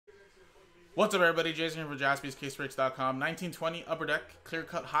What's up, everybody? Jason here for JaspysCaseBreaks.com. 1920 Upper Deck Clear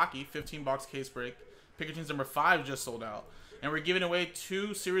Cut Hockey 15-box case break. Picker Teams number 5 just sold out. And we're giving away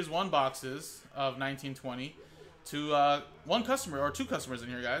 2 Series 1 boxes of 1920 to one customer, or 2 customers in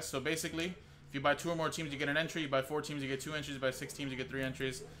here, guys. So basically, if you buy 2 or more teams, you get an entry. You buy 4 teams, you get 2 entries. You buy 6 teams, you get 3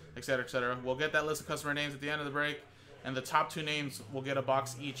 entries, etc., etc. We'll get that list of customer names at the end of the break. And the top 2 names will get a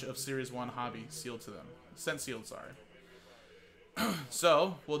box each of Series 1 Hobby sealed to them. Sent sealed, sorry.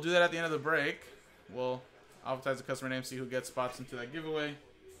 So, we'll do that at the end of the break. We'll advertise the customer name, see who gets spots into that giveaway.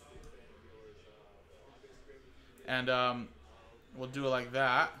 And we'll do it like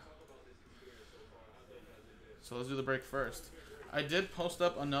that. So let's do the break first. I did post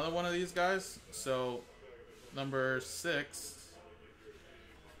up another one of these guys. So, number 6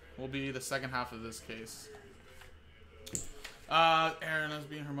 will be the second half of this case. Aaron has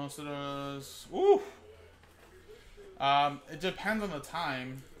been Hermosa does. Woo! It depends on the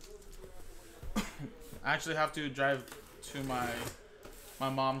time. I actually have to drive to my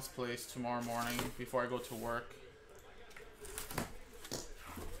mom's place tomorrow morning before I go to work.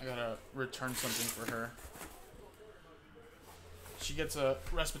 I gotta return something for her. She gets a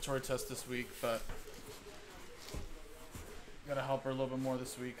respiratory test this week, but gotta help her a little bit more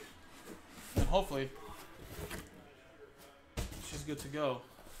this week. And hopefully she's good to go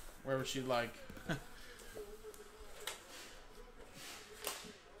wherever she'd like.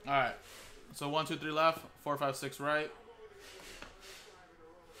 Alright, so 1, 2, 3 left, 4, 5, 6 right.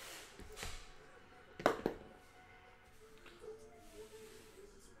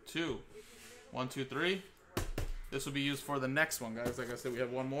 Two. 1, 2, 3. This will be used for the next one, guys. Like I said, we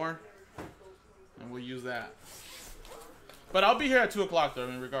have one more, and we'll use that. But I'll be here at 2 o'clock, though. I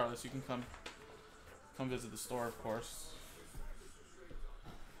mean, regardless, you can come visit the store, of course.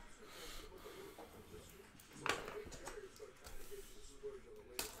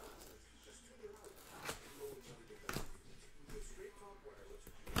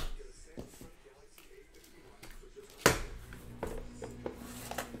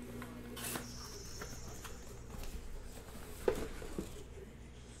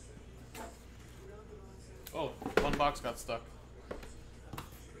 Oh, one box got stuck.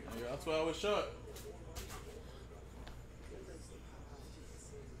 Yeah, that's why I always show it.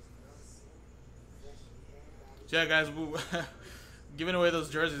 So yeah, guys, giving away those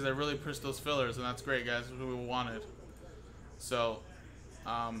jerseys, I really pushed those fillers, and that's great, guys. That's what we wanted. So,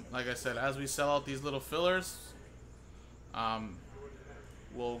 like I said, as we sell out these little fillers,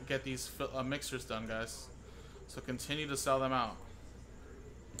 we'll get these mixers done, guys. So continue to sell them out.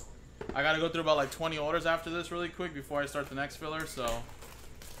 I gotta go through about like 20 orders after this really quick before I start the next filler, so.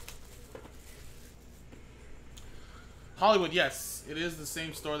 Hollywood, yes. It is the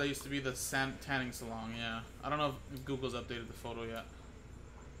same store that used to be the tanning salon, yeah. I don't know if Google's updated the photo yet.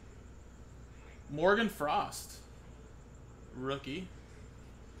 Morgan Frost. Rookie.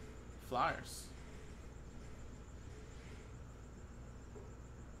 Flyers.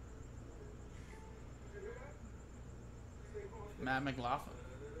 Matt McLaughlin.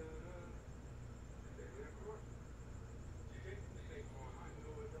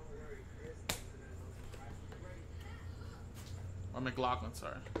 Or McLaughlin,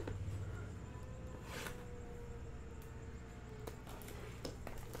 sorry.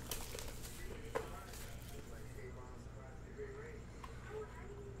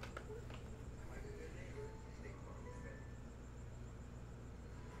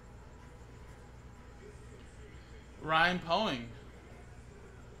 Ryan Poing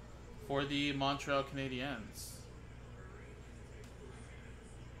for the Montreal Canadiens.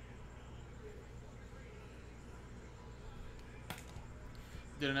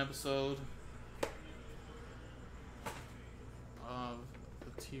 Did an episode of the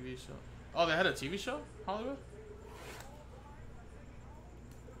TV show. Oh, they had a TV show? Hollywood?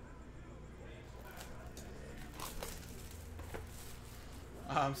 Oh,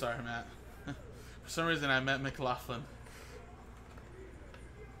 I'm sorry, Matt. For some reason, I meant McLaughlin. I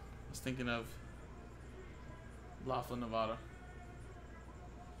was thinking of Laughlin, Nevada.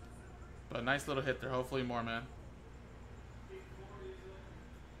 But nice little hit there. Hopefully more, man.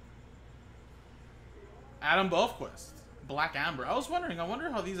 Adam Bothquist, Black Amber. I was wondering, I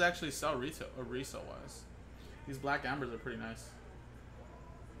wonder how these actually sell retail or resale wise. These Black Ambers are pretty nice.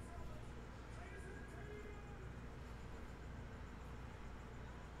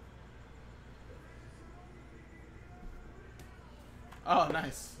 Oh,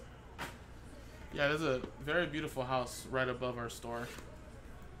 nice. Yeah, there's a very beautiful house right above our store.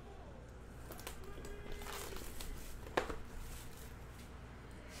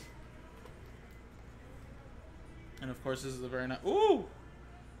 And of course, this is a very nice. Ooh,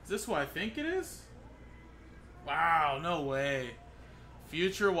 this who I think it is? Wow, no way.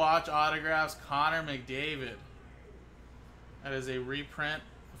 Future Watch autographs, Connor McDavid. That is a reprint,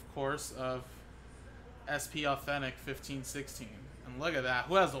 of course, of SP Authentic 15-16. And look at that.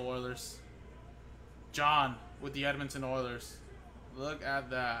 Who has the Oilers? John with the Edmonton Oilers. Look at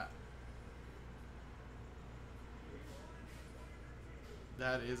that.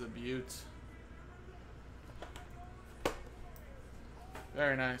 That is a beaut.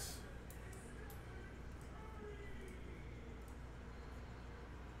 Very nice.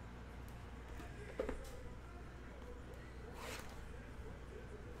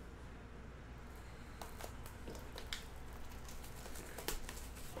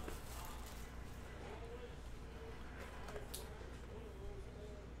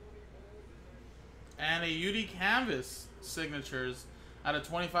 And a UD Canvas signatures out of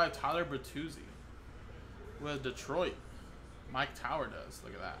 25, Tyler Bertuzzi with Detroit. Mike Tower does.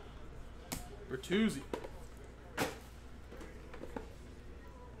 Look at that. Bertuzzi.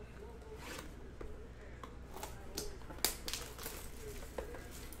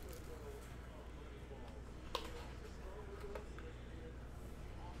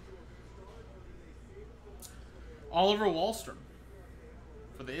 Oliver Wahlstrom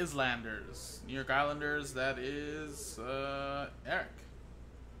for the Islanders. New York Islanders, that is Eric.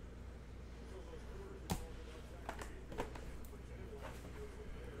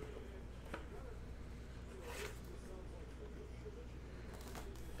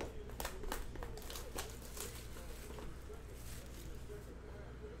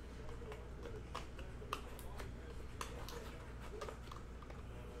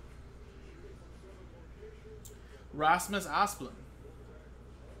 Rasmus Asplund.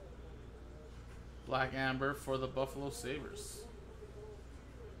 Black Amber for the Buffalo Sabres.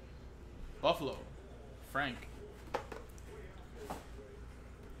 Buffalo. Frank.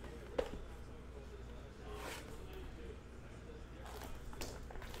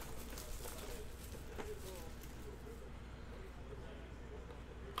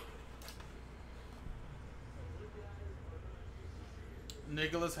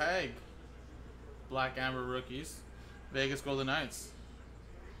 Nicholas Hague. Black Amber rookies. Vegas Golden Knights.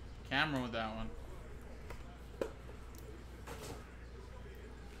 Cameron with that one.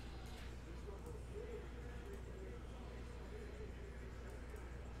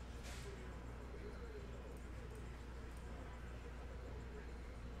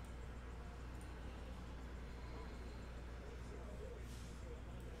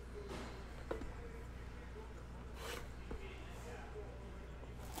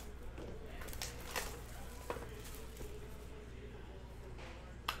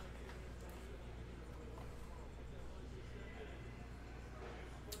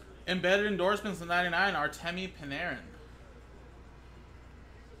 Embedded endorsements to 99, Artemi Panarin.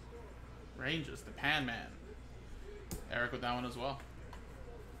 Rangers, the Pan Man. Eric with that one as well.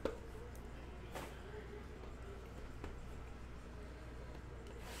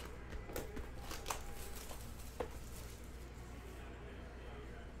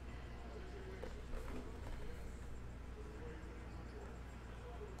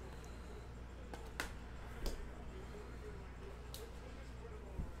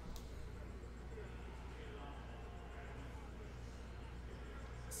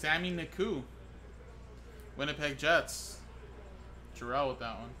 Sammy Niku. Winnipeg Jets. Jarrell with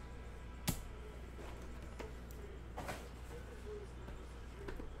that one.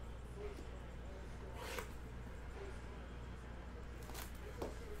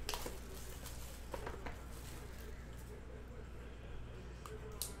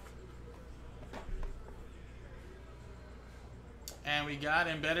 And we got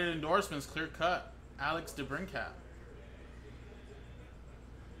embedded endorsements, clear cut. Alex DeBrincat.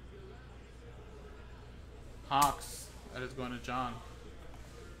 Hawks, that is going to John.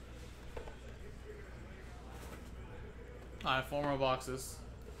 Alright, 4 more boxes.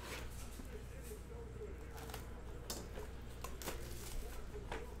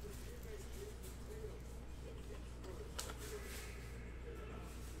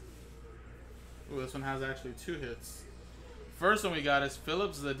 Ooh, this one has actually 2 hits. First one we got is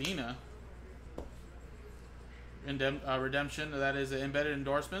Phillips Zadina. Redemption, that is embedded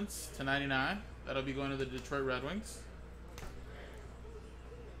endorsements to 99. That'll be going to the Detroit Red Wings.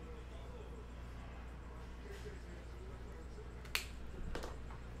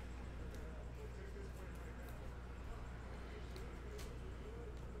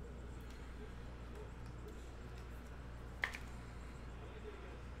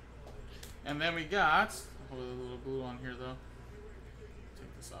 And then we got, oh, a little blue on here though.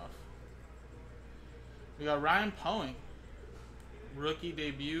 Take this off. We got Ryan Poing rookie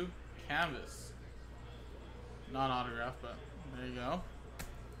debut canvas. Non-autograph, but there you go.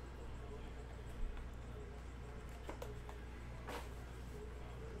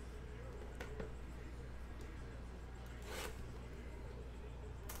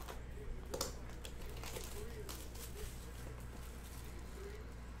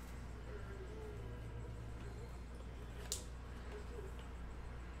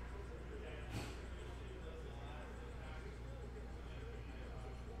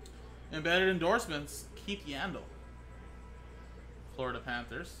 Embedded endorsements, Keith Yandel, Florida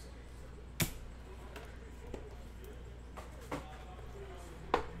Panthers.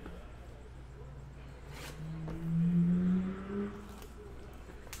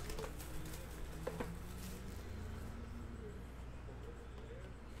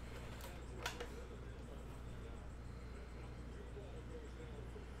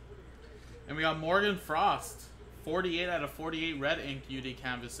 And we got Morgan Frost. 48 out of 48 red ink UD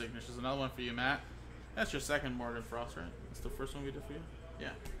canvas signatures. Another one for you, Matt. That's your second Morgan Frost, right? That's the first one we did for you? Yeah.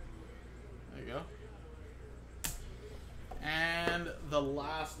 There you go. And the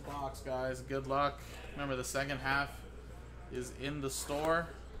last box, guys. Good luck. Remember, the second half is in the store.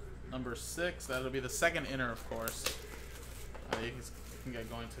 Number 6. That'll be the second inner, of course. You can get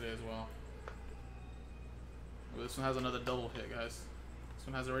going today as well. This one has another double hit, guys. This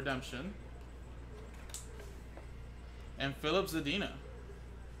one has a redemption. And Philip Zadina,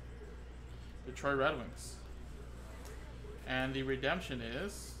 Detroit Red Wings. And the redemption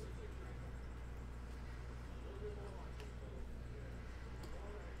is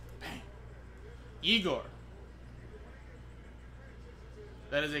bang, Igor.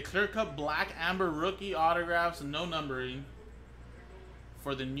 That is a clear-cut black amber rookie autographs, no numbering,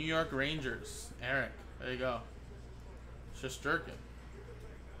 for the New York Rangers. Eric, there you go. Shesterkin.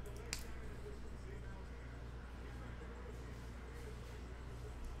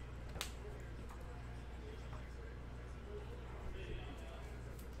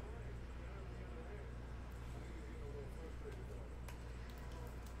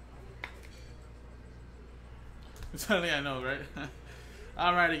 Suddenly I know, right?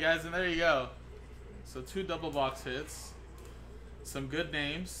 Alrighty, guys, and there you go. So 2 double box hits. Some good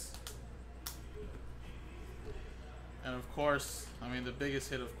names. And of course, I mean, the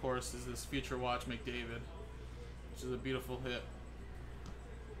biggest hit, of course, is this Future Watch McDavid, which is a beautiful hit.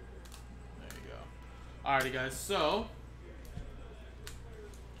 There you go. Alrighty, guys, so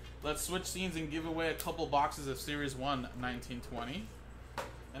let's switch scenes and give away a couple boxes of Series 1 1920.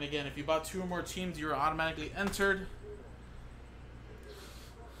 And again, if you bought 2 or more teams, you are automatically entered.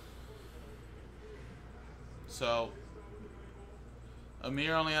 So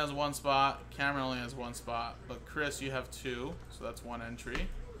Amir only has 1 spot, Cameron only has 1 spot, but Chris, you have 2, so that's 1 entry.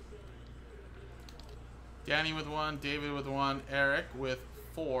 Danny with 1, David with 1, Eric with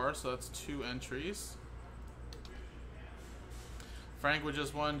 4, so that's 2 entries. Frank with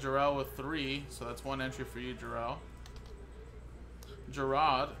just 1, Jarrell with 3, so that's 1 entry for you, Jarrell.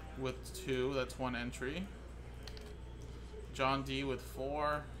 Gerard with 2, that's 1 entry. John D with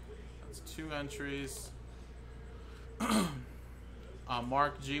 4, that's 2 entries.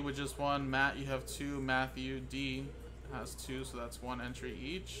 Mark G with just 1, Matt, you have 2, Matthew D has 2, so that's 1 entry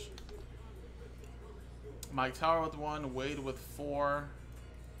each. Mike Tower with 1, Wade with 4,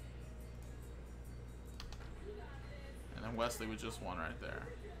 and then Wesley with just 1 right there.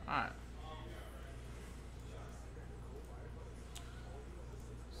 Alright.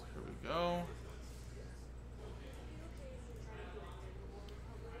 Here we go.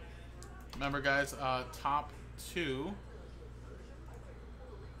 Remember, guys, top 2.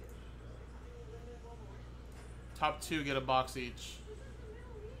 Top 2 get a box each.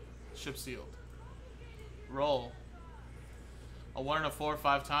 Ship sealed. Roll. A 1 and a 4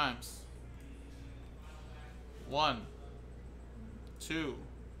 5 times. 1, 2,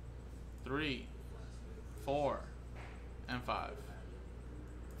 3, 4, and 5.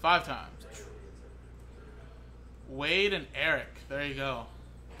 5 times. Wade and Eric. There you go.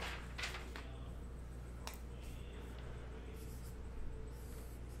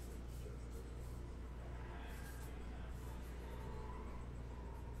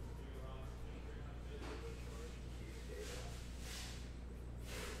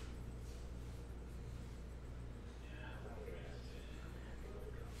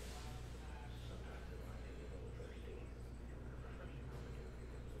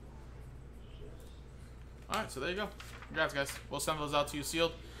 Alright, so there you go. Congrats, guys. We'll send those out to you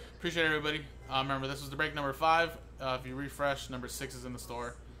sealed. Appreciate everybody. Remember, this was the break number 5. If you refresh, number 6 is in the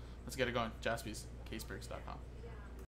store. Let's get it going. Jaspys, casebreaks.com.